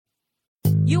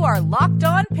You are Locked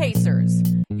On Pacers,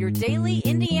 your daily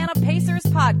Indiana Pacers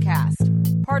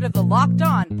podcast, part of the Locked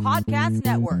On Podcast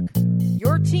Network,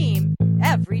 your team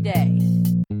every day.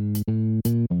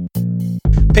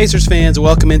 Pacers fans,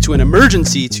 welcome into an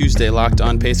emergency Tuesday Locked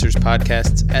On Pacers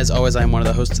podcast. As always, I'm one of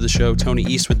the hosts of the show, Tony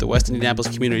East with the West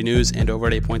Indianapolis Community News and over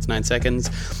at 8.9 seconds.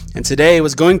 And today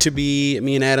was going to be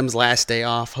me and Adam's last day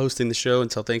off hosting the show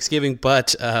until Thanksgiving,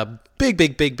 but big,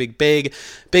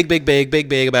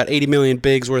 about 80 million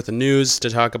bigs worth of news to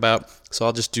talk about. So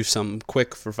I'll just do some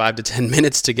quick for 5 to 10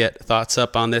 minutes to get thoughts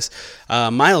up on this.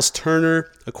 Miles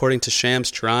Turner, according to Shams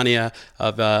Charania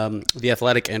of The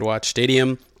Athletic and Watch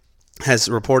Stadium, has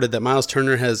reported that Miles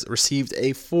Turner has received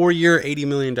a 4-year, $80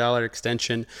 million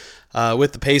extension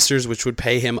with the Pacers, which would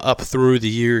pay him up through the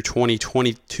year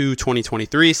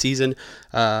 2022-2023 season,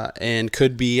 and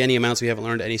could be any amounts. We haven't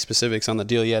learned any specifics on the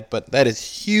deal yet, but that is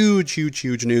huge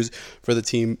news for the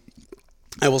team.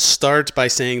 I will start by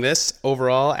saying this.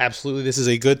 Overall, absolutely, this is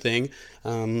a good thing.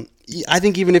 I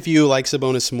think even if you like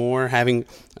Sabonis more, having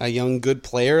a young, good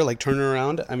player like Turner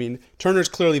around, I mean, Turner's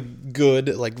clearly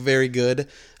good, like very good.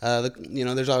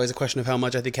 There's always a question of how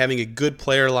much. I think having a good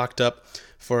player locked up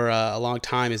for a long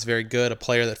time is very good. A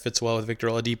player that fits well with Victor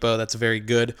Oladipo, that's very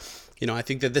good. I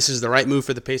think that this is the right move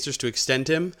for the Pacers to extend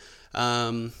him.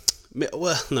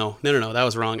 Well, no, that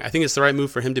was wrong. I think it's the right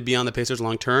move for him to be on the Pacers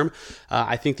long term.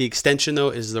 I think the extension,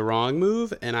 though, is the wrong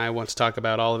move, and I want to talk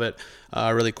about all of it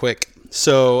really quick.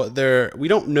 So we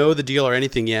don't know the deal or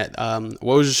anything yet.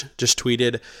 Woj just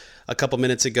tweeted a couple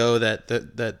minutes ago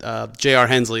that J.R.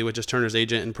 Hensley, which is Turner's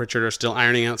agent, and Pritchard are still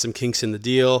ironing out some kinks in the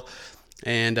deal.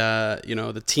 And,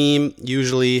 the team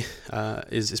usually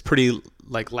is pretty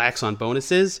lax on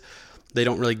bonuses. They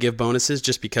don't really give bonuses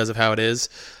just because of how it is.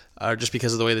 Or just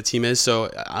because of the way the team is.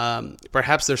 So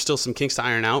perhaps there's still some kinks to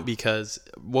iron out because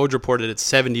Woj reported it's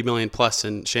 $70 million plus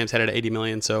and Shams had it at $80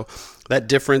 million. So that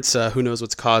difference, who knows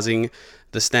what's causing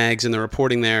the snags in the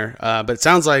reporting there. But it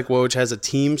sounds like Woj has a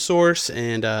team source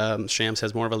and Shams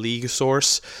has more of a league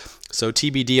source. So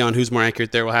TBD on who's more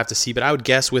accurate there, we'll have to see. But I would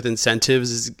guess with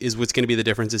incentives is what's going to be the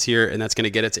differences here, and that's going to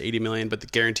get it to $80 million, but the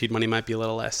guaranteed money might be a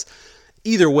little less.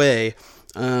 Either way,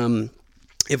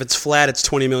 if it's flat, it's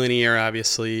 $20 million a year,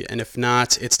 obviously, and if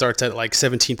not, it starts at like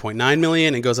 $17.9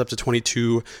 million and goes up to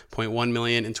 $22.1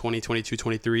 million in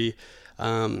 2022-23.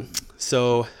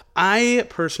 So I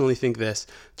personally think this: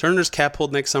 Turner's cap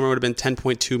hold next summer would have been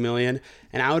 $10.2 million,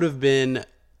 and I would have been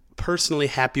personally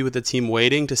happy with the team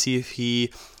waiting to see if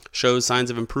he shows signs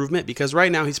of improvement, because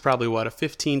right now he's probably a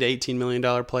 $15 to $18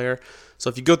 million player. So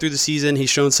if you go through the season, he's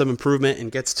shown some improvement and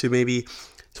gets to maybe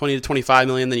 20 to 25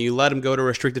 million, then you let him go to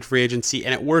restricted free agency,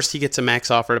 and at worst he gets a max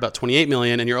offer at about 28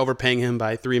 million, and you're overpaying him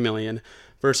by 3 million.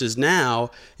 Versus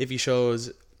now, if he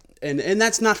shows, and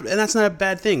that's not a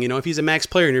bad thing, if he's a max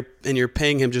player and you're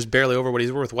paying him just barely over what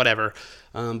he's worth, whatever.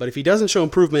 But if he doesn't show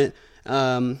improvement,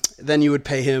 then you would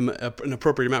pay him an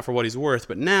appropriate amount for what he's worth.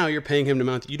 But now you're paying him an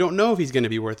amount that you don't know if he's going to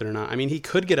be worth it or not. I mean, he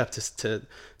could get up to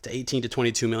 18 to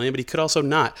 22 million, but he could also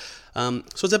not. So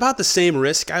it's about the same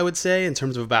risk, I would say, in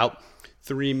terms of about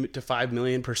 3 to 5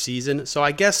 million per season. So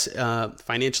I guess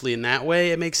financially in that way,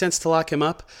 it makes sense to lock him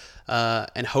up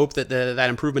and hope that that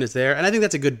improvement is there. And I think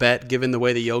that's a good bet given the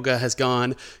way the yoga has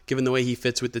gone, given the way he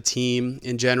fits with the team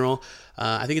in general.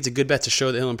 I think it's a good bet to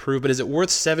show that he'll improve. But is it worth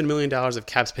 $7 million of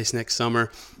cap space next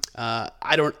summer?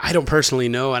 I don't personally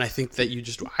know, and I think that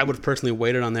I would have personally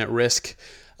waited on that risk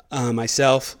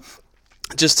myself,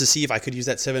 just to see if I could use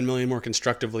that $7 million more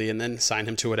constructively and then sign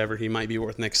him to whatever he might be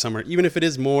worth next summer. Even if it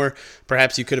is more,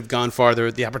 perhaps you could have gone farther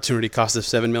at the opportunity cost of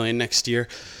 $7 million next year.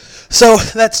 So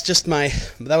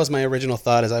that was my original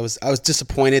thought. As I was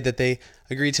disappointed that they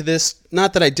agreed to this.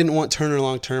 Not that I didn't want Turner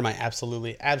long term. I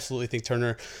absolutely think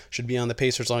Turner should be on the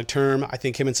Pacers long term. I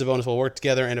think him and Sabonis will work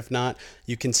together, and if not,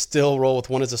 you can still roll with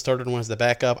one as a starter and one as the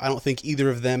backup. I don't think either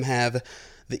of them have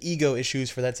the ego issues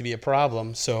for that to be a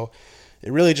problem. So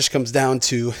it really just comes down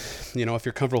to, if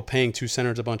you're comfortable paying two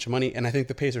centers a bunch of money, and I think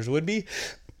the Pacers would be.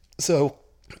 So,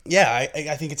 yeah,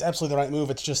 I think it's absolutely the right move.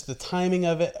 It's just the timing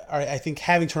of it. I think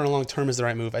having Turner long-term is the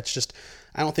right move. It's just,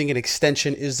 I don't think an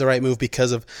extension is the right move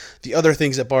because of the other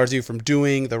things that bars you from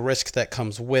doing, the risk that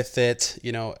comes with it,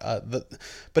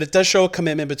 but it does show a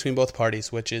commitment between both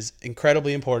parties, which is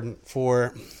incredibly important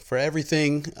for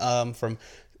everything, from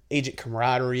agent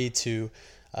camaraderie to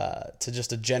to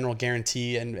just a general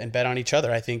guarantee and bet on each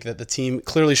other. I think that the team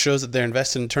clearly shows that they're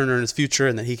invested in Turner in his future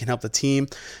and that he can help the team.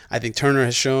 I think Turner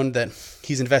has shown that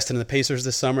he's invested in the Pacers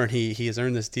this summer and he has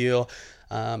earned this deal.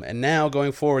 And now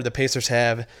going forward, the Pacers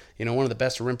have, one of the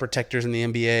best rim protectors in the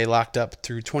NBA locked up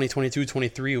through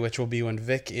 2022-23, which will be when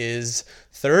Vic is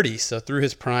 30. So through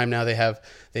his prime, now they have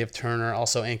Turner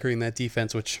also anchoring that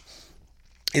defense, which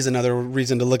is another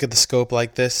reason to look at the scope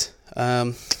like this.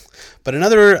 But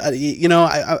another,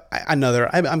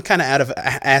 I'm kind of out of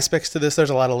aspects to this. There's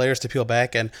a lot of layers to peel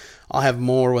back, and I'll have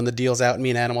more when the deal's out. Me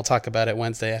and Adam will talk about it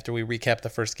Wednesday after we recap the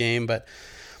first game. But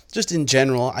just in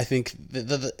general, I think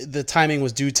the timing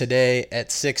was due today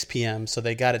at 6 p.m., so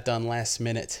they got it done last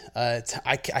minute. I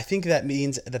think that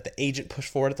means that the agent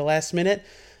pushed forward at the last minute.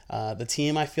 The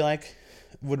team, I feel like,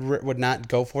 would not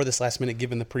go for this last minute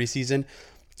given the preseason,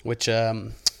 which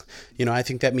I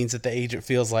think that means that the agent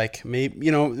feels like maybe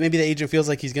the agent feels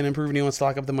like he's going to improve and he wants to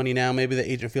lock up the money now. Maybe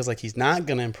the agent feels like he's not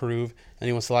going to improve and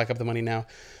he wants to lock up the money now.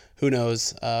 Who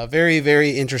knows? Very,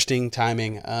 very interesting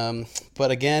timing.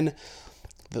 But again,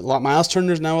 Miles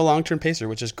Turner is now a long-term Pacer,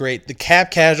 which is great. The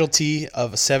cap casualty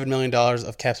of $7 million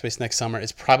of cap space next summer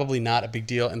is probably not a big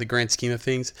deal in the grand scheme of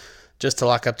things, just to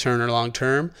lock up Turner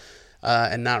long-term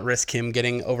and not risk him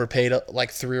getting overpaid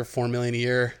like $3 or $4 million a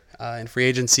year in free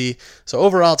agency. So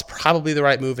overall, it's probably the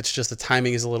right move. It's just the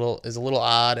timing is a little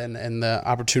odd, and the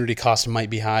opportunity cost might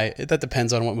be high. That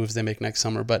depends on what moves they make next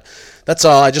summer. But that's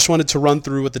all. I just wanted to run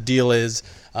through what the deal is,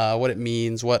 what it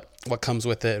means, what comes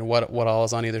with it, and what all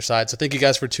is on either side. So thank you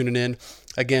guys for tuning in.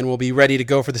 Again, we'll be ready to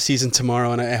go for the season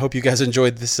tomorrow, and I hope you guys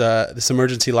enjoyed this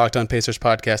emergency Locked On Pacers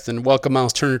podcast. And welcome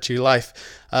Miles Turner to your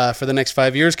life for the next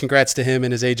 5 years. Congrats to him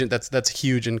and his agent. That's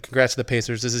huge, and congrats to the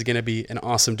Pacers. This is going to be an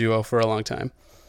awesome duo for a long time.